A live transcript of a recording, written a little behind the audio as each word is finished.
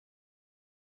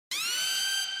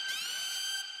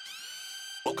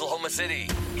Oklahoma City,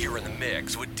 you're in the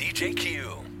mix with DJ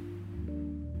Q.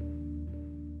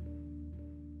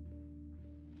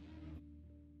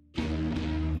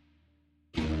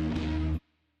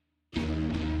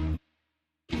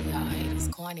 Y'all haters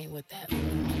corny with that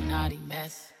Illuminati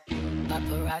mess.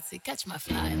 Paparazzi catch my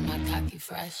fly and my cocky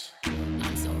fresh.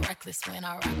 I'm so reckless when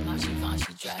I rock my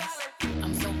Givenchy dress.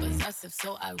 I'm so possessive,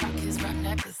 so I rock his rock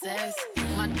necklaces.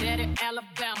 My daddy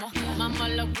Alabama, mama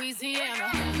Louisiana.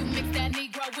 You mix that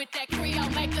Negro with that Creole,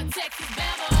 make a Texas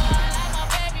Bama. I like my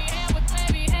baby hair with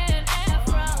baby hair and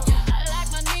afro. I like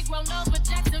my Negro nose with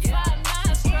Jackson 5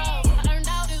 nostrils. I earned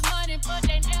all this money, but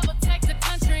they never take the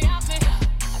country off me. I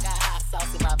got hot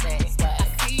sauce in my bag, but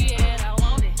I see it, I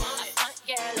want it. I front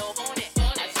yellow on it.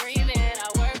 I dream it, I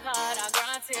work hard, I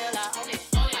grind till I own it.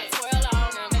 I twirl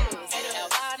on them hitters,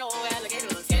 albino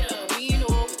alligators, Camino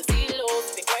with the steelos,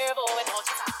 the Cuervo and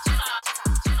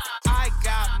I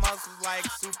got muscles like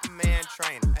Superman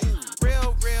trainer.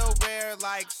 Real rare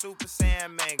like Super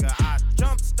Saiyan Mega. I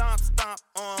jump, stomp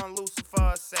on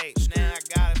Lucifer's stage. Now I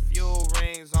got a few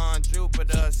rings on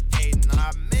Jupiter skating.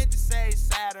 I meant to say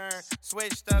Saturn,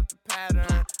 switched up the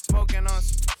pattern. Smoking on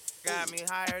got me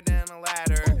higher than a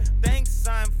ladder. Thanks,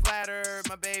 I'm flattered.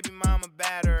 My baby mama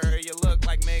batter. You look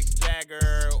like Mick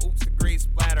Jagger. Oops, the grease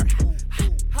splatter.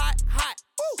 Hot.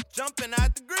 Ooh, jumping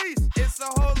out the grease. It's a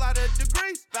whole lot of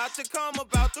degrees. About to come,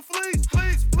 about to fleece.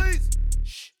 Please.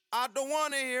 Shh. I don't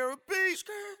wanna hear a beat.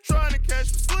 Trying to catch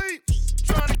some sleep.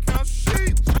 Trying to count some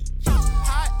sheep.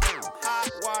 Hot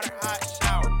water, hot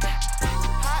shower.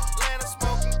 Hot Atlanta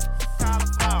smoking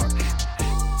cauliflower.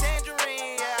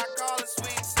 Tangerine, yeah, I call it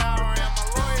sweet and sour. And my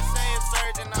lawyer say it's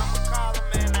urgent, I'ma call him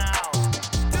in an hour.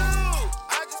 Dude,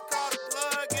 I just called a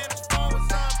plug and his phone was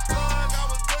unplugged. I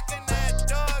was looking at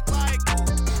Doug like,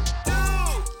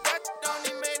 dude, that don't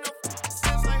even make no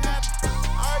sense. Like having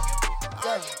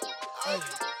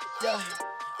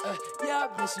Yeah,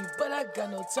 I miss you, but I got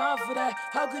no time for that.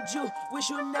 How could you wish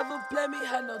you never play me?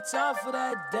 Had no time for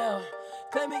that. Damn,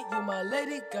 claim it, you my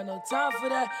lady, got no time for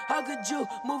that. How could you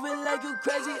moving like you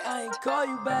crazy? I ain't call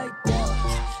you back. Damn,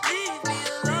 leave me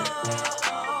alone.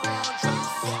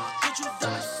 What you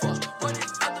done it for? What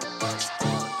if other bucks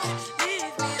for?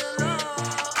 Leave me alone.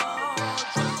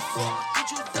 What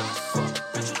you done it for?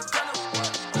 What you done it for?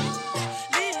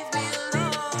 Leave me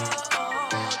alone.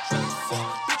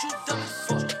 What you done it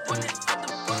for? What if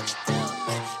other bucks for?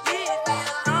 Leave me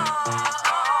alone.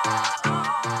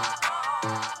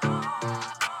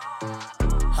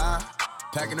 Huh?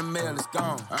 Packing the mail, it's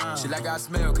gone. She like I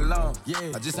smell cologne.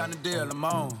 Yeah. I just signed the deal, I'm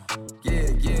on. Yeah.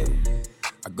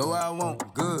 I go where I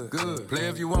want, good. Play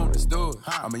if you want, let's do it.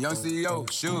 I'm a young CEO,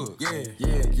 sure. Yeah.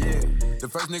 The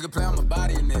first nigga play on my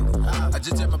body, a nigga. I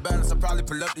just check my balance, I probably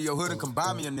pull up to your hood and come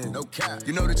buy me a nigga. No cap.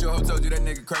 You know that your hoe told you that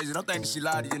nigga crazy. Don't think that she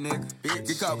lied to you, nigga. Bitch.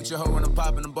 Get caught with your hoe and I'm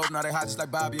popping them both. Now they hot just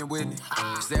like Bobby and Whitney.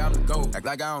 Say I'm the GOAT, act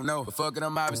like I don't know. But fuck it,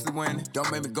 I'm obviously winning.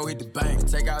 Don't make me go hit the bank.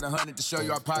 Take out 100 to show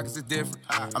you our pockets is different.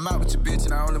 I'm out with your bitch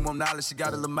and I only want knowledge. She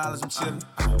got a little mileage, I'm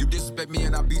chillin'. You disrespect me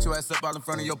and I beat your ass up all in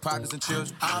front of your partners and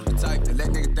children. I'm the type that let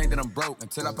nigga think that I'm broke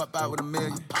until I pop out with $1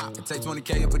 million. And take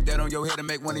 20K and put that on your head and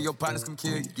make one of your partners come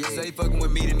kill you. Say he fucking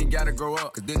with me, then he gotta grow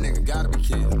up, cause this nigga gotta be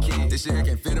killed. This shit here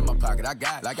can't fit in my pocket, I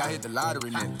got it, like I hit the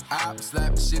lottery, nigga. I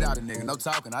slap the shit out of nigga, no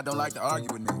talking, I don't like to argue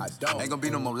with niggas. I don't. Ain't gonna be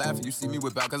no more laughing, you see me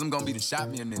whip out, cause I'm gonna be the shot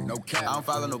me a nigga. No cap. I don't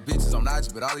follow no bitches on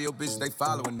IG, but all of your bitches, they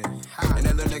following nigga. And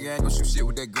that little nigga ain't gonna shoot shit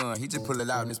with that gun, he just pull it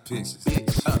out in his pictures.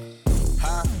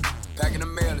 Packing the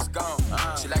mail, it's gone.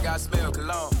 She like I smell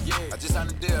cologne. I just signed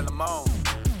the deal, I'm on.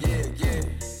 Yeah.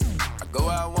 I go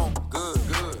where I want, good.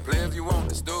 Play if you want,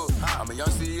 let's do it. I'm a young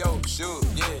CEO, sure.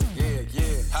 Yeah.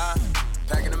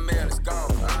 Packing the mail, it's gone.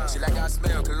 She like I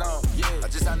smell cologne. I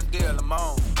just signed the deal, I'm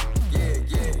on.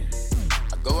 Yeah.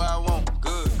 I go where I want,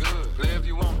 good. Play if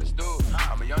you want, let's do it.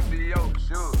 I'm a young CEO,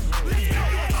 sure.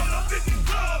 All up in the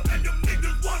club and them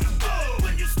niggas wanna go.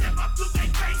 When you step up to their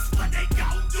face, what they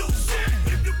gon' do? Shit.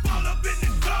 If you fall up in the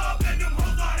club and them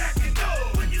hoes are acting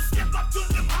low. When you step up to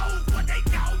them hoes, what they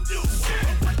gon' do? Shit.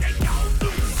 What they gon'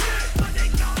 do? Shit. What they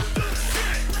gon' do?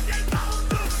 Shit. What they gon'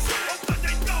 do? Shit. What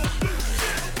they gon' do?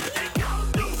 Shit. What they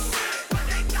gon' do? Shit. What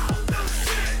they gon' do?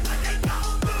 Shit. What they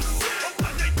gon' do? Shit.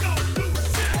 What they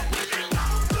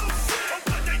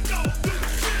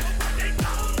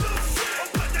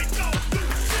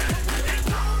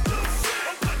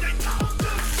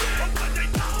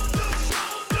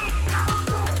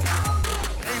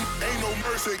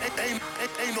mercy,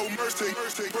 ain't no mercy.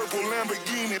 Purple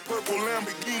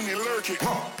Lamborghini lurking.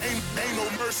 Ain't no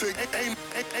mercy,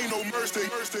 ain't no mercy.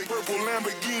 Purple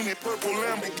Lamborghini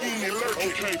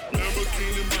lurking. Okay,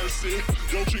 Lamborghini Mercy,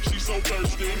 yo chick she so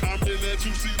thirsty. I'm in that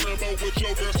 2C Lambo with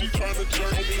your girl, she tryna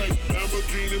jerk. Okay,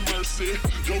 Lamborghini Mercy,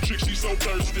 yo chick she so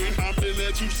thirsty. I'm in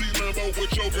that 2C Lambo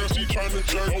with your girl, she tryna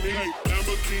jerk. Okay,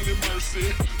 Lamborghini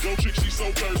Mercy, yo chick she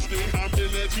so thirsty. I'm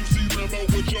in that 2C Lambo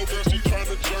with your girl, she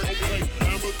tryna jerk. Okay,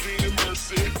 Lamborghini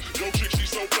Mercy, yo chick she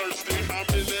so thirsty. I'm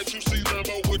in that 2C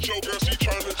Lambo with your girl, she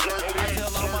tryna jerk. I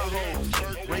tell all my hoes,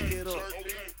 break it up,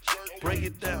 break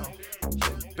it down,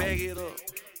 bag it up.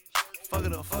 Fuck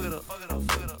it up, fuck it up, fuck it up,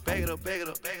 fuck it up. Bag it up, bag it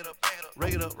up, bag it up, bag it up.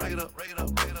 Rake it up, rake it up, rake it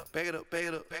up, rake it up. Bag it up, bag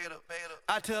it up, bag it up, bag it up.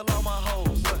 I tell all my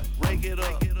hoes, rake it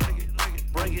up,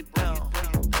 break it down,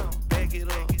 bag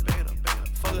it up,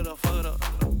 fuck it up, fuck it up,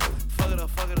 fuck it up, fuck it up,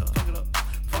 fuck it up,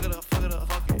 fuck it up, fuck it up,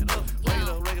 fuck it up. Rake it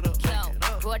up, rake it up, rake it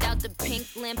up. Brought out the pink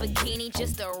Lamborghini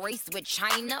just a race with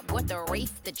China. Bought the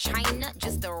race to China,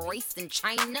 just a race in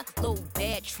China. Little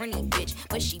bad Trini bitch,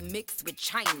 but she mixed with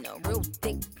China. Real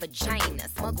thick vagina,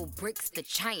 smuggle bricks to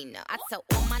China. I tell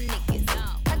all my niggas,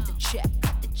 cut the check,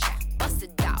 bust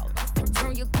it out,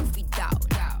 turn your goofy dog,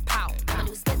 pow. I'ma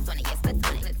do splits on it, yeah, splits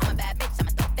on it. I'm a bad bitch,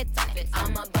 I'ma throw fits on it.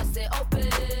 I'ma bust it open,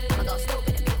 I'ma go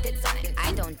stupid and put fits on it.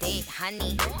 I don't date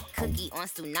honey, cookie on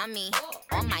tsunami.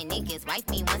 All my niggas wife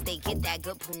me once they get that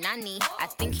good punani. I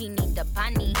think he need the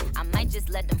bunny, I might just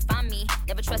let them find me.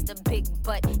 Never trust a big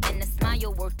butt and a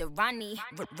smile worth the Ronnie.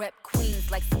 Rep queens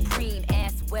like Supreme,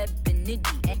 ass Web and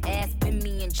Nitty. Ass been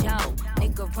me and Joe,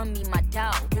 nigga run me my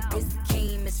dog. This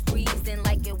game is freezing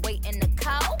like it waiting to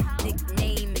cow.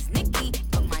 Nickname is Nikki,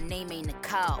 but my name ain't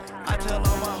Nicole. I tell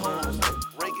all my hoes,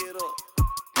 rake it up,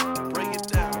 break it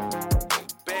down,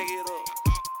 bag it up.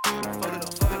 Fuck it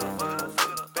up, fuck it up, fuck it up,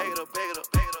 fuck it up. Bag it up, bag it up,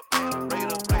 bag it up, bag it up. Break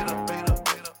it up, break it up, break it up,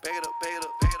 bag it up, bag it up, bag it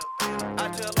up, bag it up. I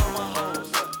tell all my hoes,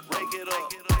 rake it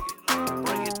up,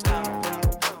 break it down,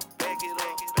 bag it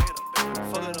up,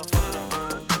 fuck it up, fuck it up, fuck it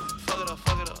up, fuck it up, fuck it up,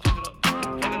 fuck it up, fuck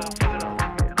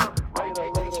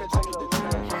it up.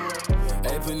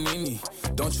 Hey Panini,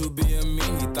 don't you be a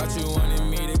meanie. Thought you wanted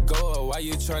me to go, why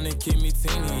you tryna keep me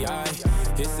teeny?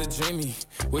 It's a dreamy,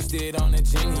 wished it on a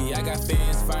genie. I got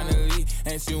fans finally,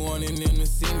 ain't you wanting them to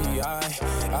see me? I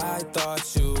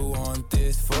thought you want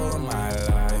this for my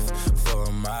life,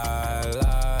 for my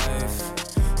life.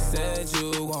 Said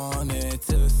you wanted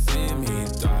to see me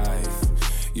thrive.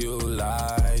 You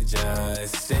lied,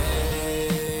 just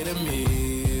say to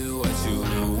me what you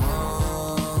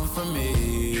want from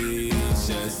me.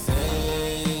 Just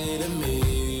say to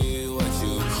me what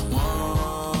you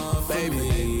want from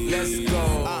me. Let's go.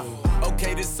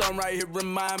 Okay, this song right here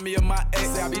remind me of my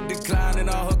ex. I be declining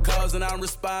all her calls and I'm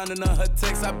responding to her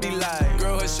texts. I be like,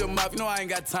 girl, hush your mouth, you know I ain't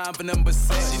got time for nothing but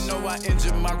sex. She know I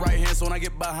injured my right hand, so when I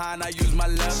get behind, I use my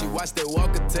left. She watched that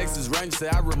Walker, Texas Ranger, say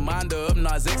I remind her of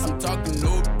Nas X. I'm talking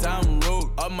New Town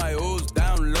Road, all my O's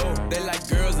down low. They like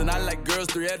girls and I like girls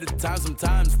 3 at a time,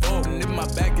 sometimes 4. And if my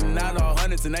back and not all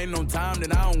hundreds and ain't no time,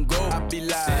 then I don't go. I be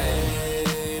like,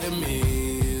 say to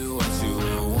me what you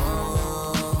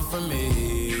want from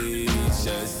me.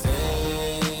 Just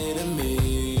say to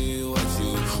me what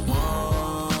you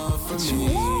want from me.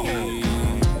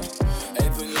 Hey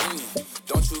Panini,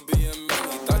 don't you be a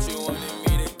meanie. Thought you wanted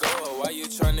me to go, why you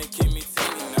tryna keep me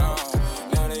teeny now?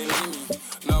 Now they leave me,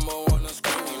 number one on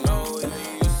screen. You know it, you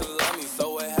used to love me,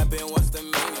 so what happened, what's the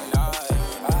meaning? I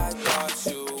thought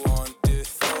you want this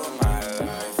for my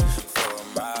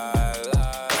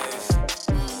life,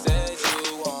 said you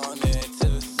wanted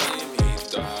to see me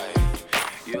thrive.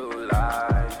 You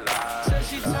lied. Said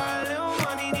she tired, little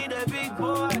money, need a big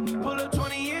boy. Pull up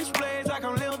 20-inch blades like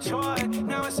I'm Lil Troy.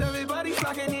 Now it's everybody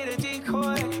flocking, need a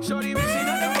decoy. Shorty mixing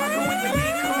up the rockin' with the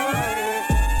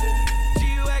decoy.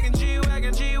 G-Wagon,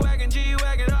 G-Wagon, G-Wagon,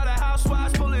 G-Wagon. All the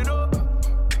housewives pulling up.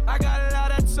 I got a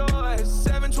lot of toys.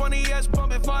 720S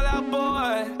pumping Fallout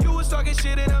Boy. You was talking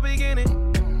shit in the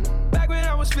beginning. Back when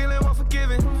I was feeling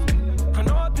unforgiving. I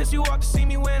know I pissed you off to see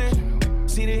me winning.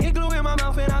 See the hit glue in my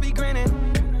mouth and I be grinning.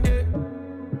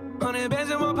 100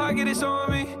 bands in my pocket, it's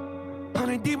on me.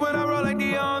 100 deep when I roll like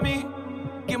the army.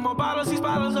 Get more bottles, these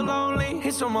bottles are lonely.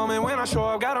 It's a moment when I show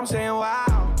up, God, I'm saying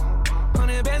wow.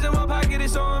 100 bands in my pocket,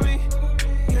 it's on me.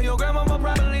 Yeah, your grandma will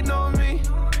probably know me.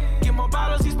 Get more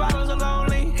bottles, these bottles are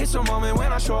lonely. It's a moment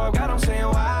when I show up, God, I'm saying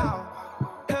wow.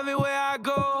 Everywhere I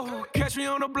go, catch me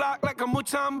on the block like a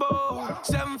Mutombo.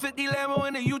 750 Lambo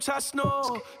in the Utah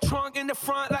snow. Trunk in the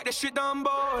front like the shit Dumbo,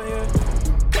 yeah.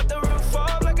 Cut the roof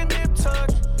off like a nip tuck.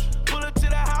 Pull up to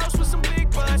the house with some big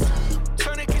butts.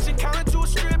 Turn the kitchen counter to a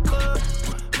strip club.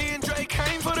 Me and Drake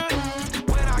came for the.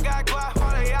 When I got guap,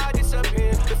 all they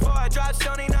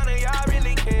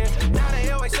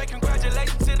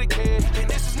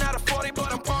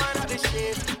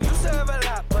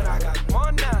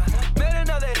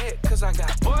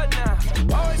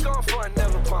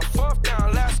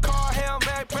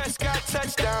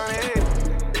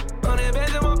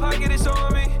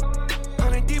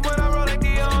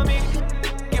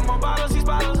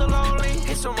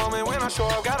show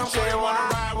up, got them saying wanna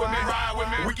ride with me, ride with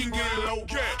me. We can get low,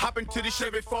 hop into the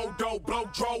Chevy 4-door, blow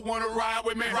dro, wanna ride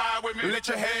with me, let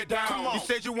your head down. You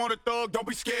said you want a thug, don't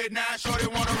be scared now. Shorty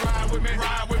wanna ride with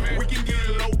me, we can get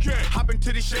low, hop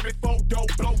into the Chevy 4-door,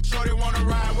 blow. Shorty wanna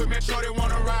ride with me, shorty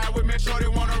wanna ride with me, shorty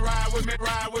wanna ride with me,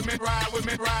 ride with me, ride with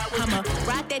me, ride with me. I'ma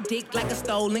ride that dick like a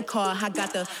stolen car. I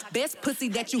got the best pussy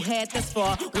that you had thus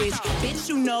far. Which bitch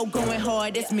you know going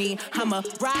hard, that's me. I'ma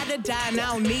ride or die and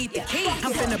I don't need the key.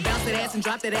 I'm finna bounce that ass and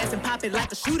drop that ass and pop it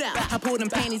like a shootout. I pull them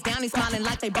panties down, he's smiling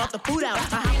like they bought the food out.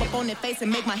 I hop up on their face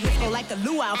and make my hips go like a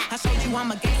luau. I showed you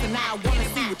I'm a gangster, now I wanna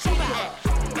see what you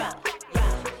got.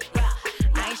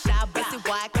 I ain't shy, bust it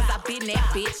wide, cause I been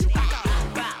that bitch.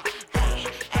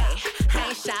 I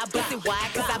ain't shy, bust it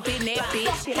wide, cause I been that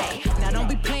bitch. Hey, now don't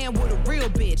be playing with a real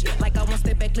bitch. Like I won't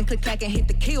step back and click back and hit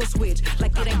the kill switch.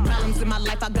 Like it ain't problems in my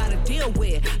life I gotta deal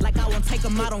with. Like I won't take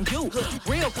them out on you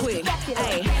real quick.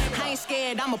 Hey, I ain't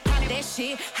scared, I'ma pop that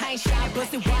shit. I ain't shy,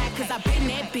 bust it wide, cause I been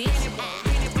that bitch.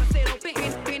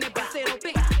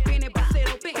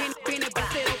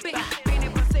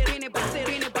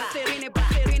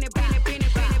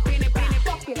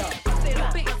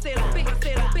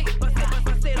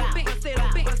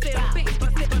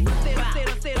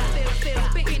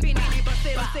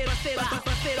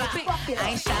 I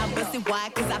ain't shy, bust it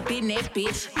wide, cause I been that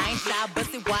bitch. I ain't shy,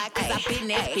 bust it wide, cause I been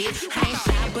that bitch. I ain't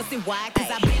shy, bust it wide, cause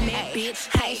I been that bitch.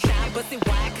 I ain't shy, bust it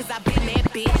wide, cause I been that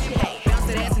bitch. Bounce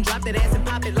that ass and drop that ass and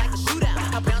pop it like a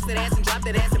shootout. I bounce that ass and drop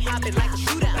that ass and pop it like a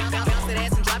shootout. Bounce that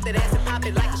ass and drop that ass and pop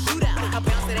it like a shootout. I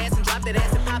bounce that ass and drop that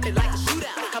ass and pop it like a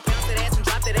shootout. I bounce that ass and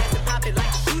drop that ass and pop it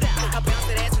like a shootout. I bounce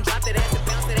that ass and drop that ass and bounce that ass and drop that ass and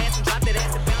bounce that ass and drop that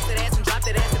ass and bounce that ass and drop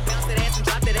that ass and bounce that ass and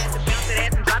drop that ass and bounce that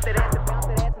ass and drop that.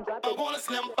 I want a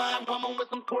slim fine woman with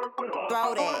some twerk with her.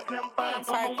 Throw that,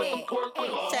 twerk it,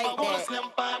 shake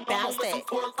that, bounce that.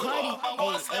 Cardi,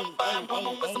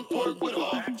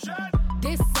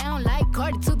 This sound like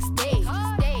Cardi to the stage.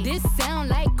 This sound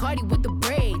like Cardi with the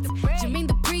braids. Jermaine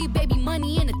Dupri, baby,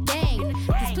 money in a thing.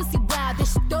 This pussy wild,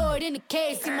 this shit throw it in the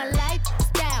case. See my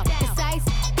lifestyle, it's ice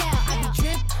down. I be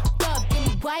dripped up, get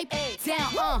me wiped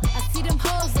down. I see them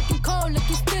hoes looking cold,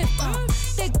 looking stiff.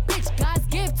 Thick bitch, God's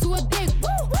gift to a dick.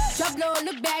 Drop low,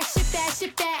 look back, shit that,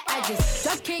 shit that. I just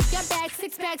drop kick, your back,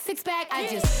 six pack. I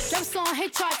just drop song,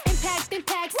 hit charts,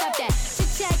 impact, stop that. Chit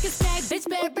chat, get snack, bitch,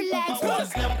 better relax. I want a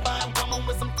slim fine woman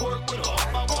with some pork with her.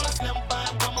 I want a slim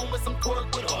fine woman with some pork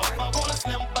with her. I want a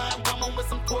slim fine woman with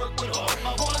some pork with her.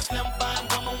 I want a slim fine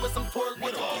woman with some pork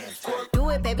with her. Do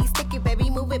it, baby, stick it, baby,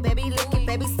 move it, baby, lick it,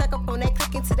 baby, suck up on that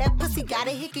click into that pussy, got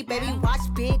a hickey, baby, watch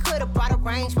big, could've brought a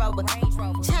Range Rover.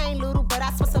 Chain little, but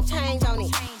I spent some change on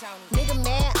it. Nigga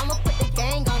mad, I'ma put the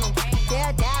gang on him.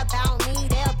 They'll die about me,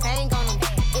 they'll bang on him.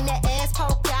 In that ass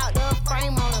poke out, the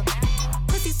frame on him.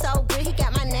 Pussy so good, he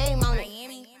got my name on it.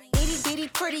 Itty bitty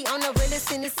pretty, on the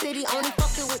realest in the city. Only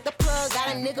fucking with the plug, got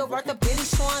a nigga worth a billy,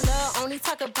 showing love. Only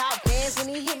talk about bands when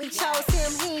he hit me, chose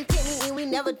him, he ain't pick me, and we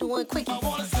never doing quickie. I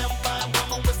want a slim fine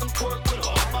woman with some pork with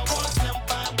her. I want a slim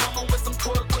fine woman with some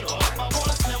pork with her. I want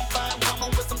a slim fine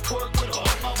woman with some pork with her.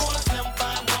 I want a slim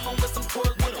fine woman with some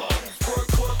pork with her. Pork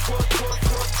with her.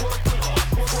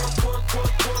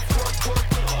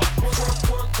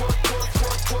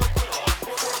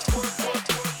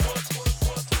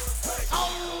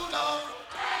 Hold up.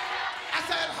 I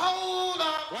said hold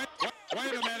up.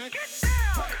 Wait a minute.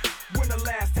 When the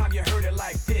last time you heard it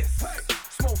like this?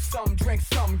 Smoke some, drink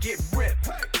some, get ripped.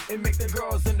 And make the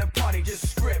girls in the party just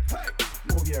strip.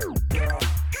 Move your girl.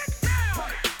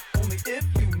 Only if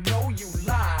you know you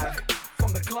live.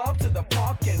 From the club to the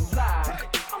parking lot.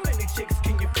 How many chicks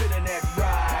can you fit in that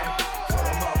ride? Put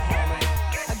 'em up, mommy.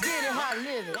 I get it how I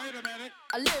live it.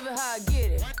 I live it how I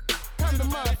get it. Come to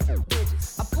motherfucking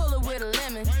bitches. I pull it with a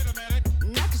lemon.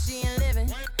 Not cause she ain't living.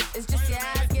 It's just your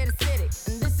eyes get acidic.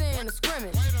 And this ain't a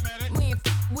scrimmage.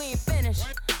 We ain't finished.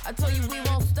 I told you we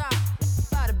won't stop.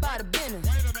 By the business.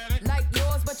 Like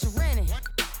yours, but you're renting.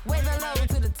 Way the low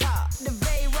to the top. The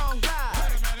very wrong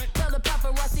glide. Tell the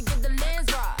paparazzi get the lens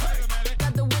right.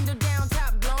 Got the window down,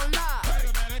 top blown lock.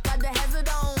 Got the hazard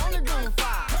on the doom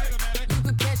fire. You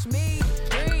could catch me,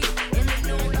 breathe, in the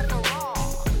new like a raw.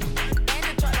 And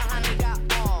the try to honey got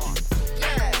on.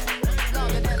 Yeah,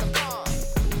 longer than the farm.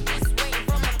 It's waiting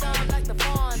from my thumb like the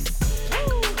fawns.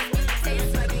 Woo, it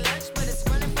tastes like lunch, but it's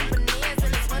running from bananas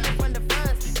and it's running from the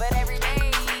front. But every day.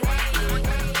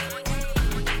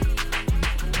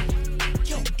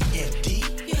 Yo, EMD,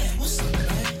 yeah, what's up,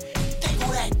 man? They go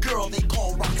that girl they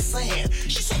call Roxanne.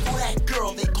 She said, go that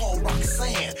girl they call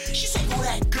Roxanne. She said, go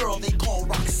that girl they call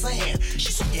Roxanne.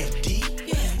 She said, MD,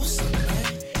 yeah, what's up, man?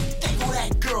 They go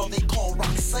that girl they call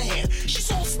Roxanne. She's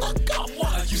all stuck up.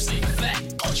 Why you say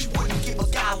that? Cause you wouldn't give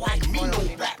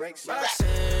Roxanne,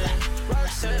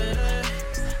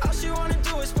 all she wanna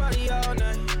do is party all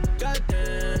night.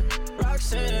 Goddamn,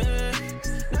 Roxanne,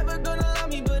 never gonna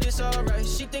love me, but it's alright.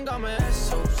 She think I'm an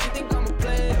asshole, she think I'm a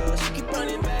player. She keep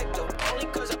running back though, only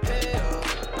cause I pay her.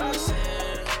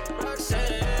 Roxanne,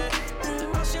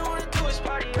 all she wanna do is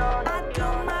party all night. I do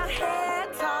my hair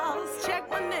toss, check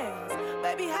my nails.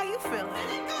 Baby, how you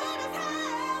feeling?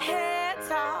 Hair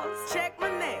toss, check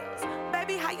my nails.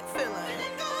 Baby, how you feeling?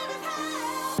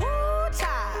 Woo,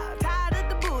 child, tired of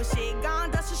the bullshit.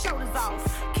 Gone, dust your shoulders off.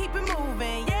 Keep it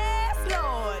moving, yes,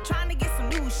 Lord. Trying to get some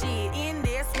new shit in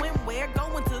there. Swimwear,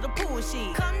 going to the pool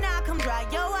sheet. Come now, come dry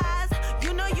your eyes.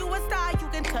 You know you a star, you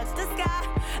can touch the sky.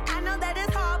 I know that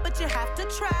it's hard, but you have to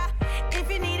try.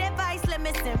 If you need advice, let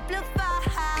me simplify.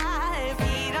 If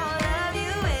he don't love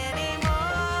you anymore,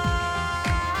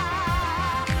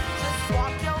 just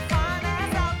walk your fine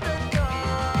ass out the door.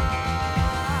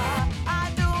 I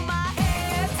do my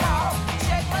hair talk,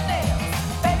 check my nails.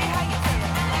 Baby, how you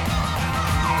feeling?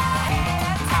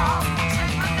 Hair talk,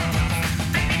 check my nails.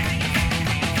 Baby, how you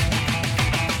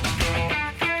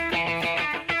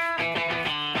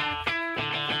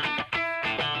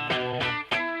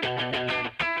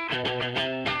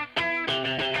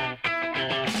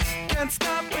Can't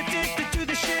stop, addicted to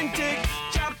the shindig.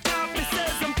 Chop top, it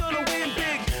says I'm gonna win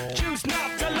big. Choose not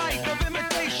a life of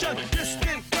imitation.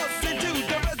 Distant close into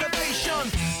the reservation.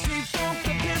 Deep funk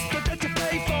the pistol that you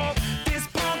pay for. This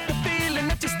punk the feeling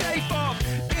that you stay for.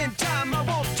 In time, I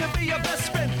want to be your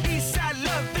best friend. Eastside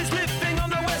love is living on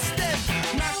the west end.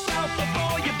 Knocked out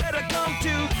before you better come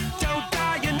to. Don't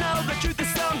die, you know the truth is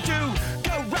some do.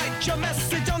 Go write your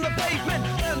message on the pavement.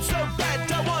 Burn so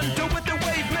bad, I wonder what the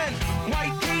wave meant.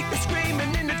 White heat is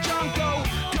screaming in the jungle.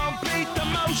 Complete the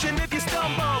motion if you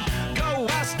stumble. Go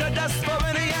ask the dust for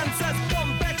any answers.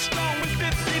 Come back strong with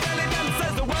 50 belly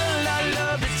dancers. The world I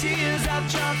love, the tears I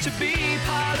drop to be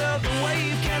part of the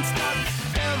wave. Can't stop.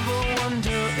 Ever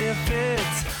wonder if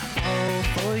it's all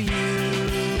for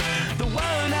you? The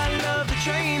world I love, the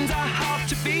trains I hop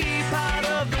to be part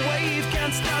of the wave.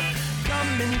 Can't stop.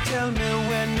 Come and tell me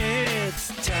when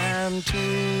it's time to.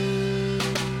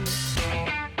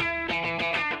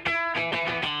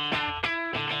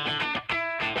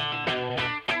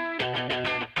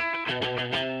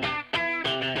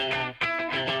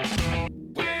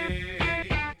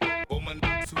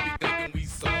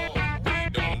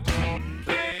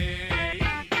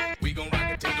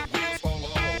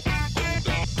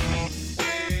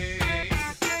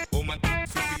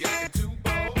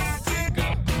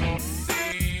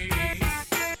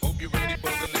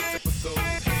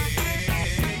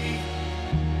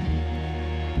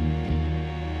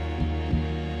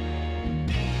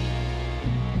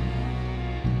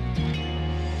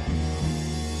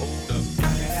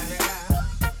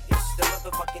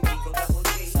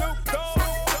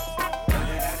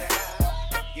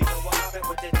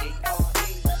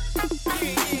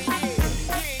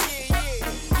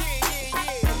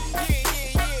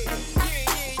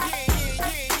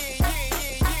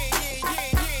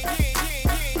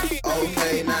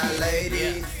 Okay, now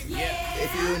ladies,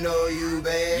 if you know you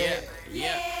bad,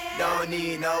 don't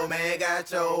need no man, got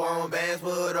your own bands,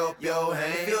 put up your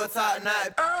hand. If you're top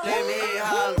knot, let me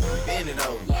holler. Bend it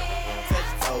over, touch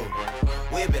your toe,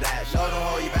 whip it out, show them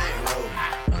how you bankroll.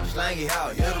 Slang it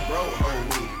out, you're the bro, whole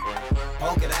week.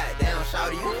 Poke it out, down,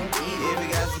 shout you can eat it. If you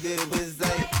got some good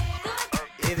pussy,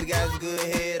 if you got some good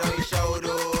head on your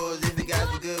shoulders, if you got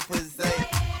some good pussy,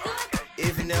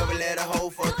 if you never let a hoe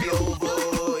fuck you over.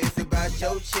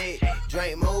 Your chick,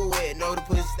 drink more wet, know the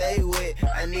pussy stay wet.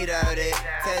 I need all that,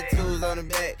 tattoos on the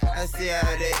back, I see all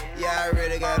that. Yeah, I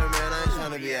already got a man, I ain't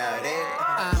tryna be out there.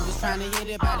 I'm just trying to hit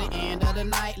it by the end of the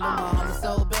night. Lil' mama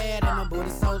so bad and my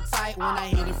booty so tight. When I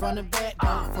hit it from the back,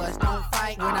 don't fuss, don't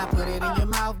fight. When I put it in your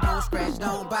mouth, don't scratch,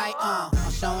 don't bite. I'm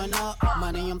showing up,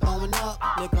 money I'm throwing up,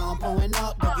 liquor I'm pouring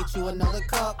up. Go get you another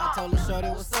cup. I told her shorty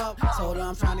what's up, told her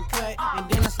I'm trying to cut, and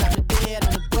then I slapped the dead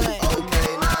on the butt.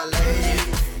 Okay, now ladies.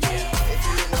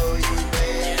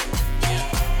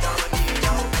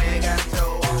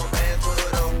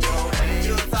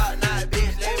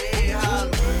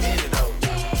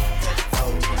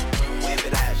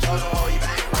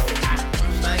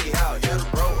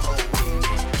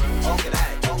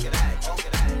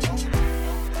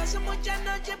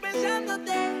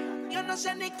 No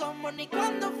sé ni cómo ni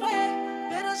cuándo fue,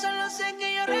 pero solo sé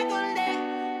que yo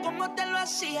recordé cómo te lo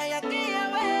hacía y aquella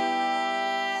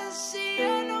vez. Si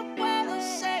yo no puedo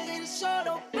seguir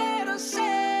solo, pero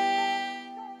sé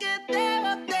que te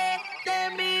boté,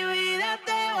 de mi vida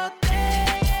te boté.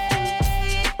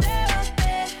 Y te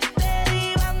boté, te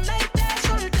di banda y te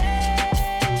solté.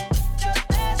 Yo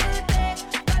te solté,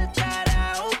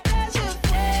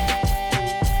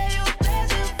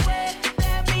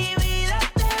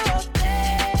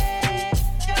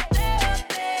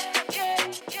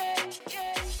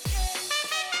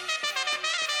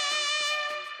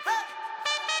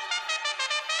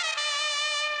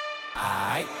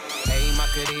 Aight. Hey,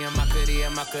 Macarena.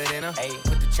 Hey,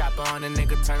 put the chopper on a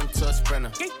nigga, turn him to a sprinter.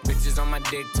 Bitches on my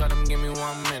dick, tell them give me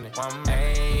 1 minute.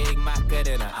 Hey,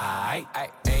 Macarena. Aight.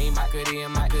 Hey,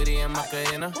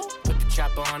 Macarena. Put the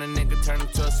chopper on a nigga, turn him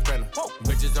to a sprinter.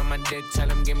 Bitches on my dick, tell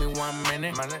them give me 1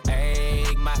 minute. Hey,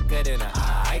 Macarena.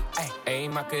 Aight. Hey,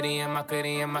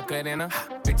 Macarena.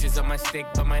 Bitches on my stick,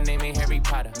 but my name ain't Harry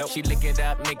Potter. She lick it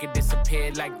up, make it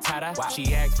disappear like Tata.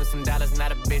 She asked for some dollars,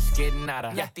 not a bitch getting out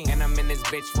of. And I'm in this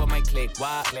bitch for my click.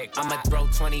 Why? I'ma throw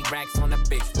 20 racks on a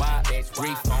bitch. Why?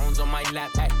 3 phones on my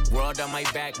lap, world on my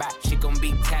back. She gon'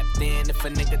 be tapped in if a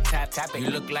nigga tap it. You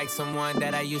look like someone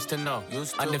that I used to know.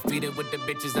 Undefeated with the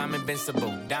bitches, I'm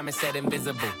invincible. Diamond said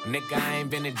invisible. Nigga, I ain't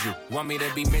been a Jew. Want me to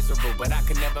be miserable, but I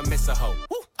could never miss a hoe.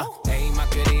 Hey,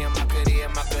 Macarena.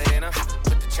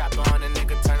 Put the chopper on a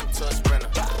nigga, turn him to a sprinter.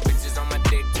 Bitches on my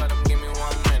dick, tell them give me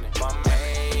 1 minute.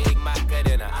 Hey,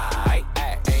 Macarena. Aight.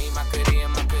 Hey, Macarena.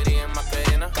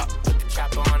 Put the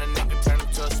chopper on a nigga, turn him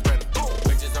to a sprinter.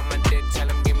 Bitches on my dick, tell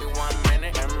them give me 1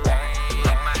 minute.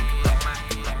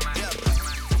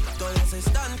 Todos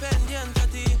están pendientes a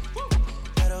ti,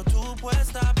 pero tú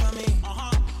puesta pa' mí,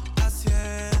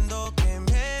 haciendo que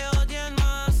me odien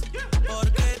más,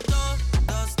 porque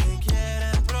todos te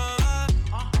quieren probar.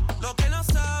 Lo que no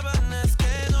saben es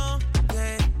que no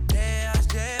te dejas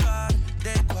llevar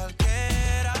de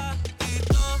cualquiera, y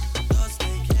todos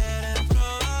te quieren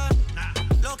probar.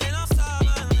 Lo que no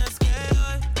saben es que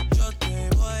hoy yo te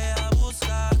voy a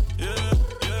buscar.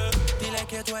 Dile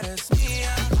que tú eres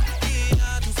mía,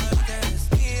 tú sabes que eres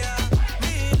mía,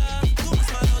 tú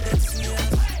misma lo decías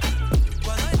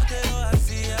cuando yo te lo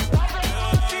hacía. Tú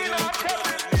sabes que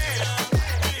eres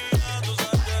mía, tú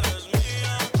sabes que eres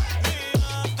mía, tú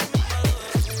misma lo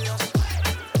decías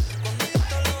cuando yo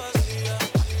te lo hacía.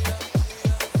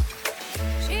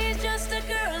 She's just a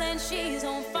girl and she's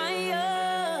on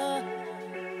fire,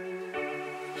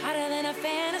 hotter than a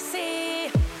fantasy,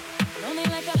 lonely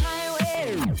like a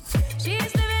highway.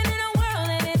 She's living in a world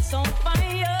and it's on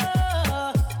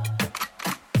fire,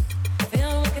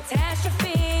 filled with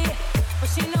catastrophe, but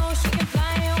she knows she can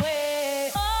fly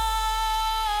away.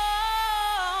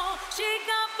 Oh, she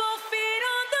got both feet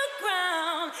on the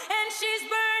ground and she's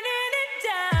burning it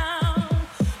down.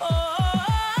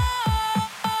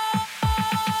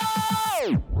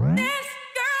 This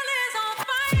girl is on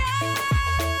fire.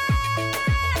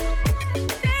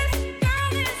 This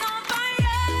girl is on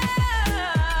fire.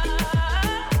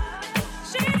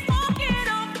 She's walking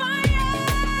on fire.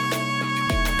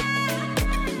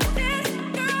 This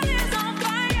girl is on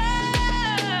fire.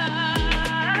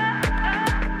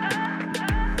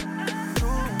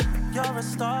 You're a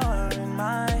star in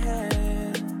my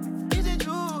head. Is it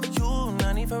true? You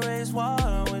not need to raise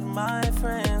war with my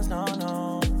friends, no.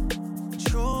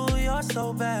 True, you're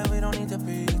so bad, we don't need to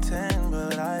pretend,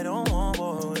 but I don't want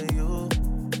war with you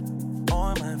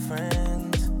or my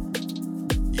friends.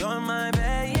 You're my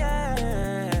best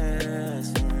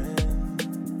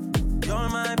friend. You're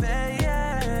my best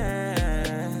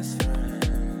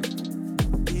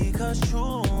friend. Because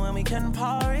true, when we can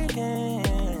party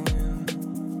again,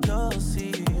 you'll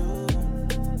see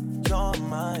you're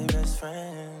my best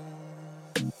friend.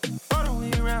 All the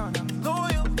way around, I'm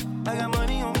loyal. I got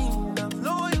money on me, I'm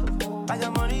loyal. I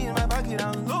got money in my pocket,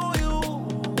 I'm loyal.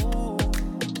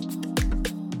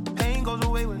 Pain goes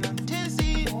away when I'm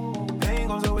tipsy. Pain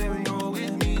goes away when you're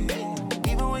with me.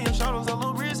 Even when your shadows a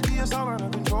little risky, it's all under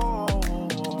control.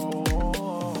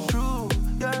 True,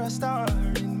 you're a star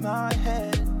in my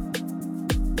head.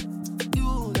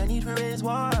 You that need to raise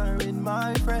war in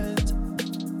my friends.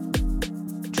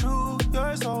 True,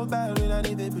 you're so bad when I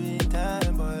need to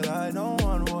pretend, but I don't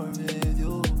want war with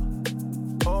you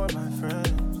or my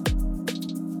friends.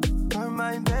 You're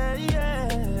my best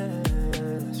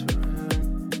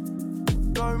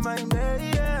friend. You're my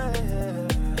best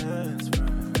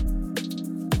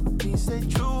friend. We say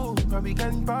true, but we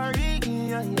can party,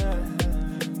 yeah.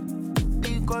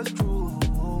 Because true,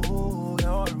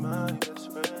 you're my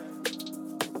best friend.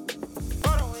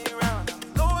 All the way around, I'm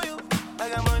loyal. I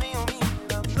got money on me,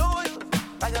 I'm loyal.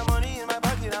 I got money in my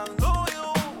pocket, I'm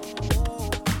loyal.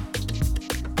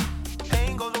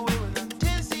 Pain goes away when I'm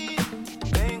tipsy.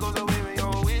 Pain goes away when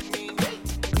you're with me.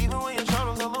 Even when your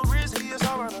shadows a little risky, it's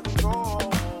all under control.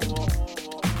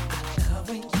 Love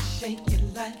when you shake it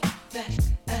like that.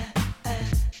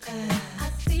 I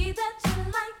see that you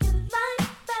like it like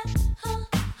that.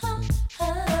 I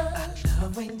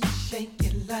love when you shake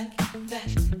it like that.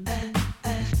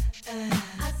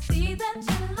 I see that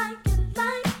you like it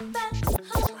like that.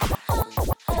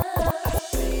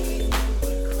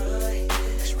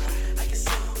 I get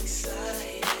so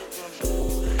excited.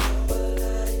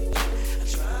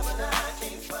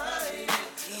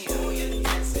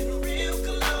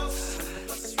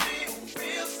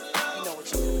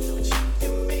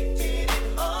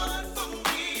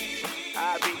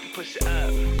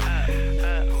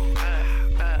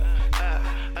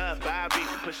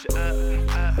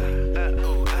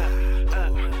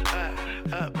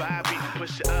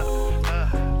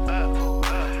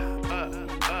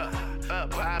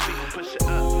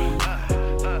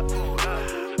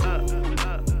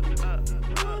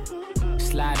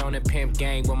 Slide on the pimp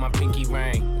gang with my pinky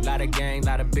ring. Lot of gang,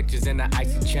 lot of bitches in the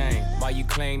icy chain. While you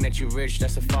claim that you rich,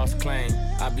 that's a false claim.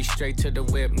 I be straight to the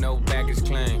whip, no baggage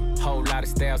claim. Whole lot of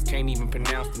styles, can't even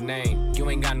pronounce the name. You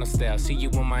ain't got no style, see you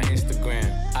on my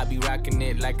Instagram. I be rocking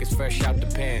it like it's fresh out the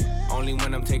pen. Only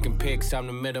when I'm taking pics, I'm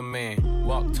the middleman.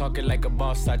 Walk talking like a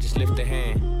boss, I just lift a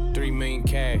hand. 3 million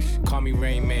cash, call me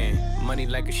Rain Man. Money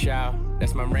like a shower,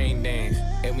 that's my rain dance.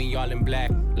 And we all in black,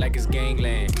 like it's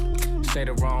gangland. Say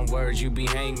the wrong words, you be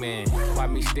hangman. Why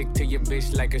me stick to your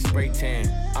bitch like a spray tan?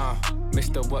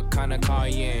 Mister, what kind of car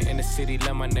you in? In the city,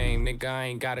 love my name, nigga, I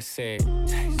ain't gotta say it.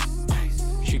 Taste, taste.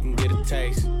 She can get a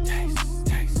taste. Taste,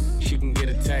 taste. She can get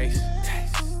a taste.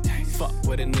 Taste, taste. Fuck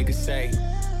what a nigga say.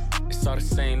 It's all the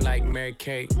same like Mary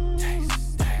Kate.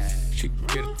 Taste, taste. She can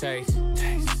get a taste.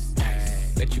 Taste,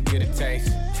 taste. Let you get a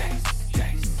taste. Taste,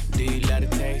 taste. Do you love the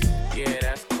taste? Yeah,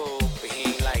 that's cool, but he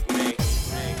ain't like me.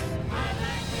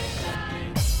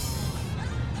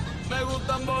 Me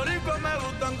gustan boricua, me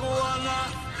gustan cubana.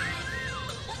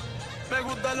 Me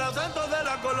gusta el acento de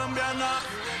la colombiana.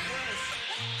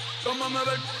 Como me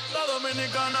ve la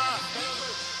dominicana.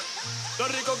 Lo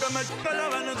rico que me chupa la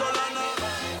venezolana.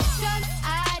 I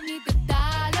need the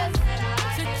dollars.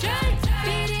 So just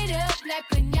beat it up like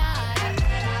piñata.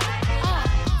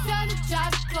 Tell the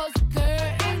jobs close the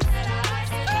curtains.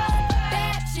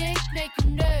 Bad chicks make you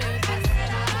nervous.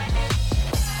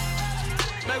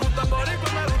 Me gustan boricua,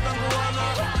 me gustan cubana.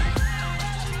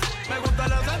 Me gusta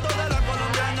el acento de la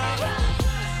colombiana.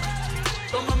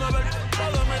 Como me ve la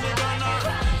dominicana.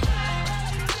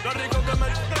 Lo rico que me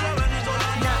chupa la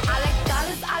venezolana. Now I like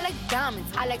dollars, I like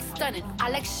diamonds, I like stunning, I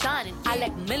like shining, I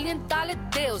like $1 million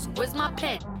deals. Where's my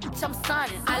pen? Bitch, I'm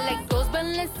signing. I like those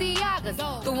Balenciagas,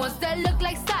 the ones that look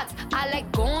like socks. I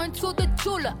like going to the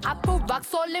Tula. I put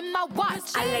rocks all in my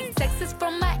watch. I like texts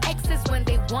from my exes when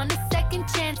they want a second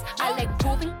chance. I like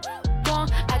proving wrong.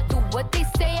 I do what they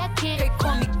say I can't. They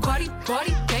call me Cardi,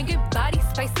 Cardi, banging body,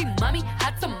 spicy mommy,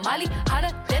 hot tamale,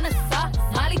 hotter than a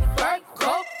Somali. Bird,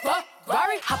 go,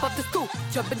 Ferrari, hop up the stoop,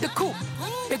 jump in the coupe,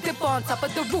 big dip on top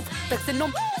of the roof, flexing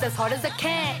them as hard as I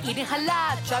can, eating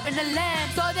halal, driving a lamb.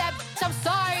 So that bitch, I'm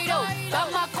sorry though,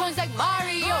 got my coins like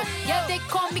Mario. Yeah, they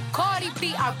call me Cardi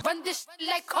B, I run this shit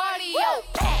like cardio.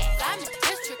 I'm the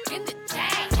district in the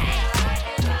chain.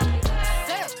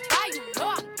 Certified, you know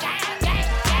I'm gang, gang,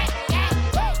 gang, gang.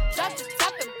 Drop the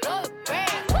top and blow the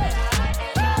brand.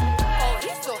 Oh,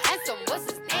 he's so handsome, what's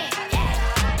his name?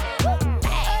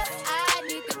 I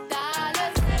need the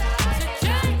dollars. So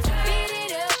just beat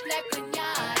it up like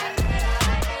piñata.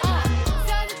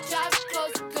 Tell the jobs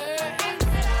close the curtains.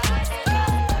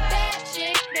 Bad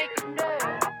chick make you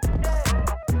nervous.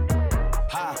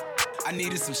 Ha, I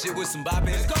needed some shit with some bop in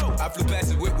it. Let's go. I flew past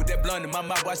the whip with that blunt in my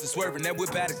mouth, watched it swerving. That whip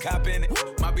had a cop in it.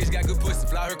 My bitch got good pussy,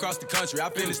 fly her across the country.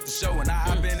 I finished the show and I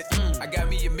hop in it. I got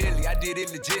me a milli, I did it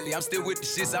legitly. I'm still with the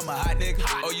shits, I'm a hot nigga.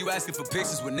 Oh, you asking for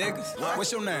pictures with niggas?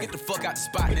 What's your name? Get the fuck out the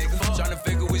spot, nigga. Tryna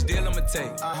figure which deal I'ma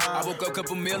take. I woke up,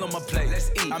 couple meal on my plate.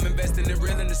 Let's eat. I'm investing in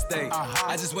real estate.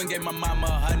 I just went and gave my mama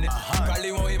 100.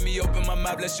 Probably won't hear me open my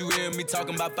mouth, unless you hear me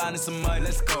talking about finding some money.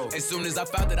 Let's go. As soon as I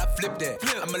found that, I flipped that.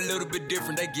 I'm a little bit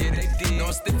different, they get it. No,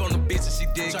 I'm stiff on the bitch and she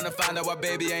dig. Tryna find out why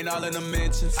baby ain't all in the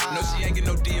mentions. No, she ain't get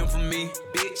no DM from me.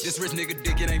 Bitch, this rich nigga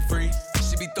dick, it ain't free.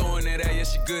 She be throwing that at, yeah,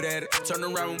 she good at it. Turn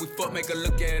around when we fuck, make her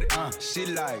look at it. She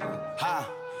like, ha.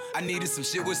 I needed some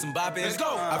shit with some bop in it. Let's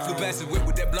go. I flew past the whip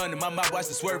with that blunt in my mouth, watched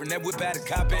it swerving. That whip had a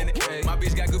cop in it. My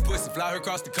bitch got good pussy, fly her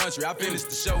across the country. I finished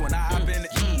the show and I hop in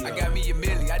it. I got me a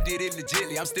milli, I did it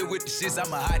legitly. I'm still with the shits,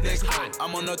 I'm a hot nigga.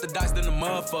 I'm unorthodox than a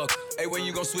motherfucker. Hey, when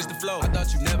you gon' switch the flow? I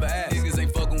thought you never asked. Niggas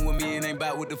ain't fucking with me and ain't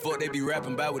bout what the fuck they be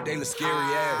rapping about, what they look scary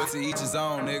ass. But to each his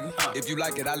own, nigga. If you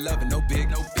like it, I love it, no big.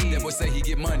 That boy say he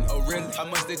get money. Oh, really? How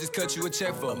much they just cut you a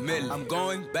check for? $1 million. I'm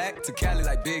going back to Cali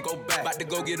like big. Go back. About to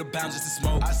go get a pound just to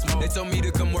smoke. I smoke. They told me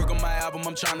to come work on my album.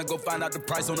 I'm tryna go find out the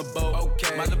price on the boat.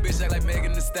 Okay. My little bitch act like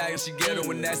Megan Thee Stallion. She get her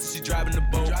when nasty, she driving the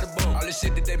boat. All this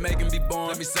shit that they making be born.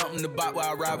 Let me something to buy while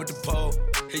I ride with the pole.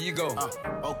 Here you go.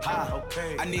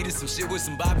 Okay. I needed some shit with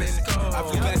some bop in it. I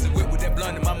flew past the whip with that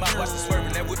blunt in my mouth, watched it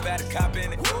swerving. That whip had a cop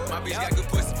in it. My bitch got good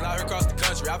pussy, fly her across the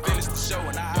country. I finished the show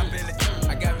and I hop in it.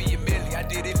 I got me a milli, I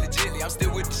did it legitly. I'm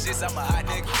still with the shits, I'm a hot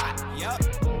nigga. Yup.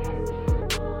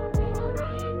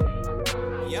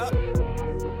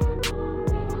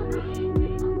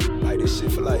 Like this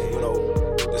shit for like, you know,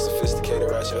 the sophisticated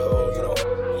ratchet hoe, you know.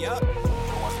 Yup.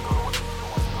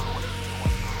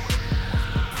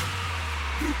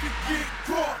 You can get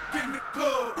drunk in the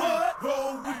club. What?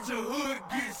 Roll with your hood,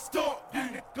 get stomped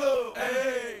in the club.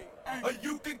 Hey. Or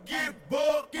you can get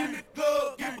bucked in the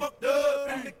club, get fucked up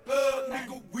in the club.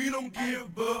 Nigga, we don't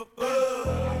give up.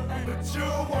 But you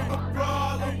want the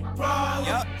problem.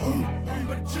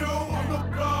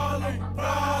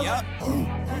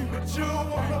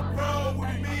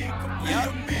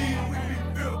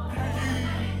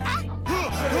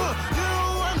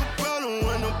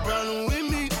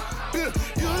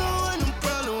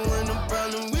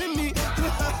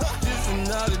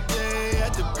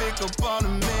 up on the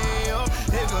mail.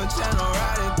 They gon' channel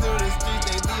riding through the streets,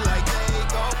 they be like, they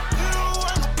go. You don't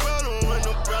want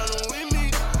no problem with me.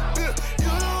 Yeah,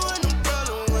 you don't want no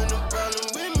problem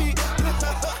with me.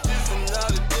 Just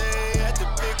another day, had to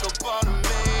pick up on the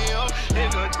mail. They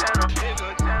gon' channel.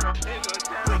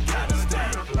 We gotta stay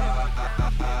fly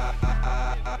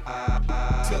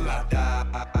till I die.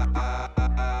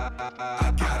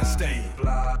 I gotta stay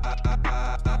fly.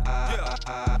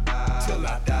 Till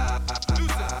I die.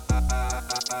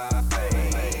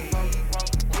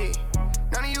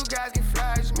 None of you guys get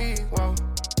fly as me, whoa.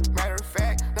 Matter of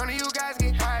fact, none of you guys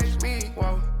get high as me,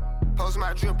 whoa. Post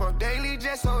my drip up daily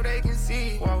just so they can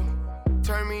see, whoa.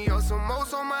 Turn me up some more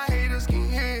so my haters can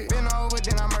hear. Been over,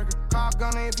 then I murder. Call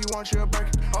gunner if you want your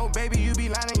Birkin. Oh baby, you be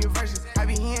lying in your verses. I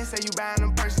be here and say you buying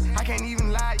them purses. I can't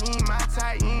even lie, you ain't my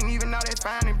type. You ain't even know that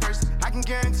fine in person. I can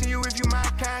guarantee you if you my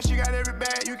kind, she got every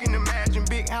bag you can imagine.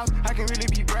 Big house, I can really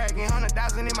be bragging.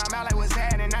 100,000 in my mouth like what's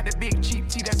happening. Not the big cheap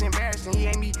tea that's embarrassing. He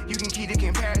ain't me, you can keep the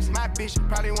comparison. My bitch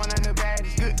probably one of the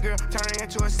baddest. Good girl, turning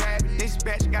into a savage. This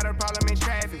bitch got a problem in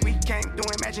traffic. We can't do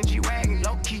it, matching G-Wagon.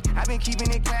 Low key, I been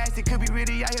keeping it classy. Could be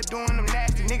really out here doing them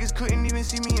nasty. Niggas couldn't even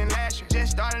see me in last year.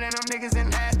 Just started and them niggas in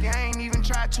last year. I ain't even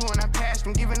tried to and I passed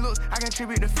them. Giving looks, I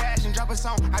contribute to fashion. Drop a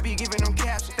song, I be giving them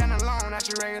captions. Stand alone, not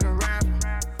your regular rapper.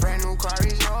 Brand new car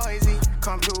is noisy.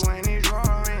 Come through and it's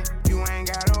roaring. You ain't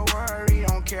gotta worry,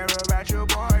 don't care about your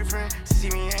boyfriend. See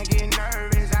me and get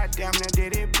nervous, I damn near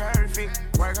did it perfect.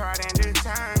 Work hard and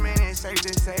determined, it's safe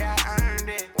to say I earned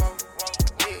it. Whoa,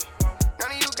 yeah.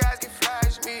 None of you guys get fly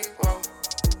as me. Whoa.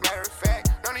 Matter of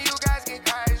fact, none of you guys get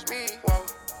high as me. Whoa.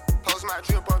 Post my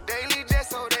drip up daily just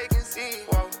so they can see.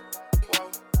 Whoa.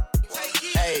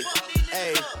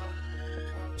 Hey,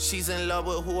 she's in love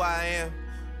with who I am.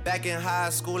 Back in high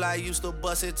school, I used to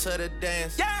bust it to the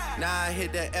dance. Yeah. Now I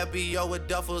hit the FBO with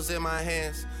duffels in my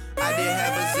hands. I did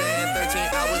have a Zan, 13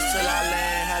 hours till I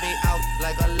land. Had me out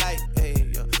like a light,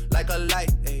 ayy, like a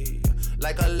light, ayy,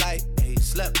 like a light, ayy.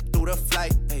 Slept through the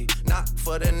flight, ayy, not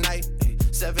for the night, ayy.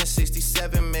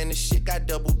 767, man, this shit got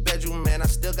double bedroom, man. I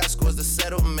still got scores to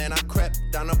settle, man. I crept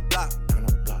down the block,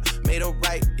 made a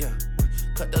right, yeah.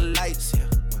 Cut the lights, yeah.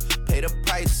 Pay the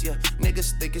price, yeah.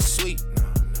 Niggas think it's sweet, no,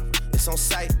 it's on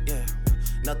sight, yeah.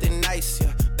 Nothing nice,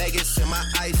 yeah. Vegas in my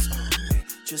ice,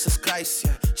 Jesus Christ,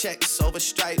 yeah. Checks over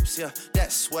stripes, yeah.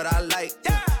 That's what I like,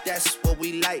 yeah. That's what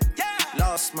we like, yeah.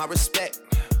 Lost my respect,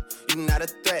 you not a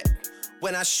threat.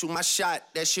 When I shoot my shot,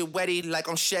 that shit wetty like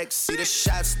on Shaq. See the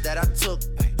shots that I took,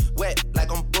 wet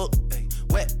like on Book,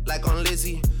 wet like on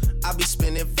Lizzie. I be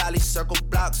spinning valley circle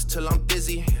blocks till I'm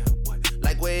busy.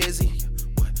 Like where is he?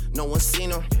 No one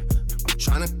seen him. I'm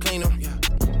tryna clean him.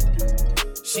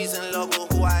 She's in love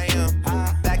with who I am.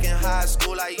 Back in high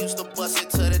school, I used to bust it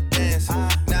to the dance.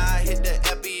 Now I hit the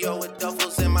FBO with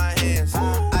duffels in my hands.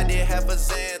 I did half a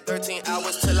Zan, 13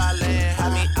 hours till I land.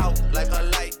 Had me out like a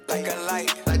light, like a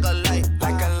light, like a light,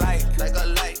 like a light, like a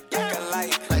light, like a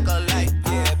light, like a light.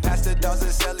 Yeah, Pastor Dawson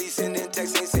Sally sending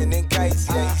texts, ain't sending kites.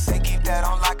 Yeah, he say keep that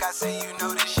on like I say, you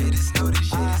know this shit is no this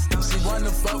shit is no. She wanna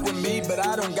fuck with me, but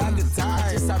I don't got the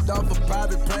time. Just hopped off a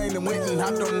private plane and went and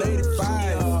hopped on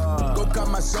 85. Go cut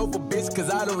my chauffeur, bitch, cause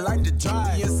I don't like to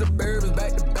drive. Yeah, Suburbans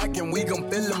back to back and we gon'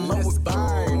 fill them up with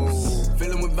vibes. Fill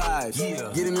them with vibes,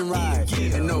 get him in ride.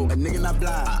 And no, a nigga not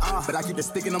blind, but I keep it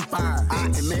sticking, I'm fine.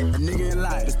 And man, a nigga in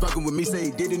lie, just fucking with me, say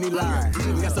he did and he lied.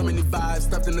 We got so many vibes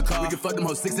stuffed in the car, we can fuck them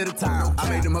hoes 6 at a time. I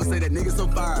made them hoes say that nigga so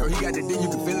fine. Girl, he got the dick, you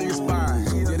can feel in your spine.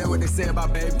 Yeah, that's what they say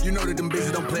about baby. You know that them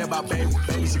bitches don't play about baby.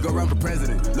 Baby should go run for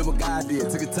president. Look what God did,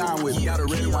 took a time with me. Got a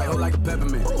red and white hoe like a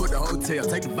peppermint. Put the hotel,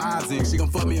 take the vibes in. She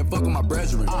gon' fuck me and fuck with my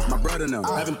brethren. My brother know.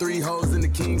 Having 3 hoes in the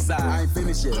king side. I ain't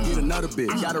finished yet. Get another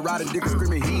bitch. Got a riding dick and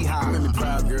screaming hee haw. Made me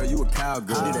proud, girl. You a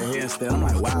cowgirl. Did a handstand. I'm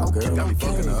like, wow, girl. Got me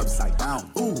fucking her upside down.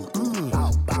 Ooh,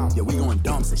 bow, bow. Yeah, we going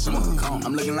dumb. Say she wanna come.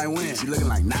 I'm looking like when? She looking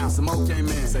like now. Some more came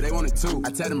in. Say they wanted 2.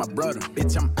 I tell them my brother.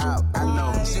 Bitch, I'm out. I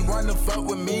know. She wanna fuck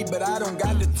with me, but I don't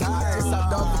got the time. Just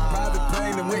hopped off a private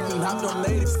plane and went and hopped on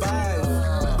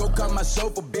 85. Go cut my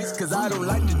chauffeur, bitch, cause I don't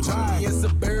like to drive. Yeah,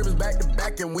 Suburbans back to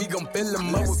back and we gon' fill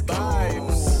them up with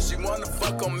vibes. She wanna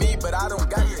fuck on me, but I don't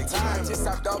got the time. Just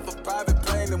hopped off a private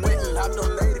plane and went and hopped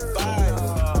on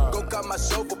 85. Go cut my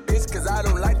chauffeur, bitch, cause I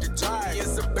don't like to drive. Yeah,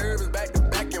 Suburbans back to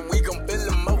back and we gon' fill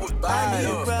them up with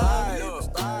vibes.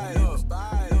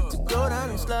 To go down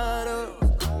and slide up.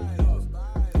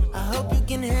 I hope you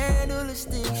can handle the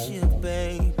stick shit,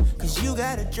 babe. Cause you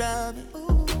gotta drive it.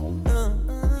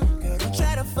 Girl, don't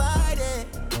try to fight it.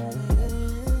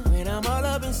 When I'm all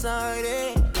up inside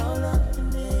it.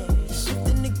 You're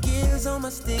shifting the gears on my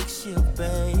stick shift,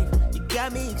 babe. You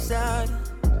got me excited.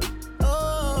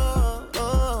 Oh,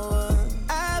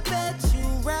 I bet you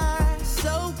ride.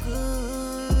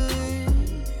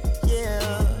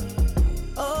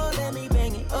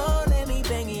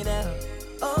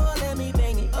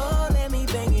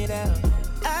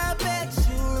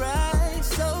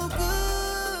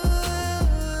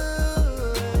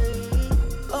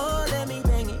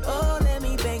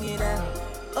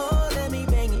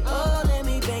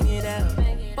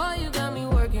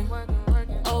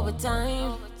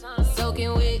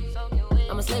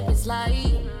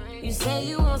 flight. You say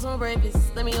you want some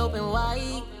breakfast, let me open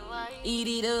wide. Eat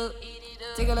it up,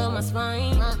 tickle up my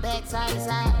spine. My back side to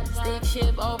side, stick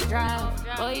shift overdrive.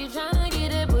 Boy, you tryna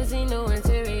get that pussy, new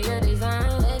interior design.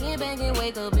 Back and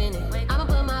wake up in it. I'ma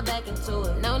put my back into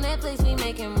it. No Netflix, we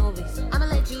making movies. I'ma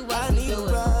let you watch me do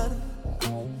it.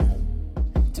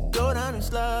 To go down and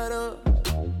slide up.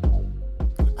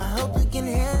 I hope you can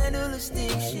handle the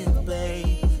stick shift,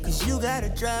 babe. Cause you gotta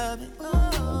drive it.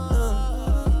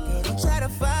 Girl, don't try to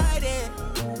fight it.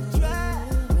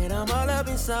 When I'm all up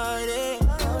inside it.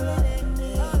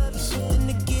 You're shifting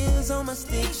the gears on my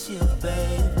stick shift,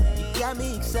 babe. You got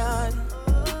me excited.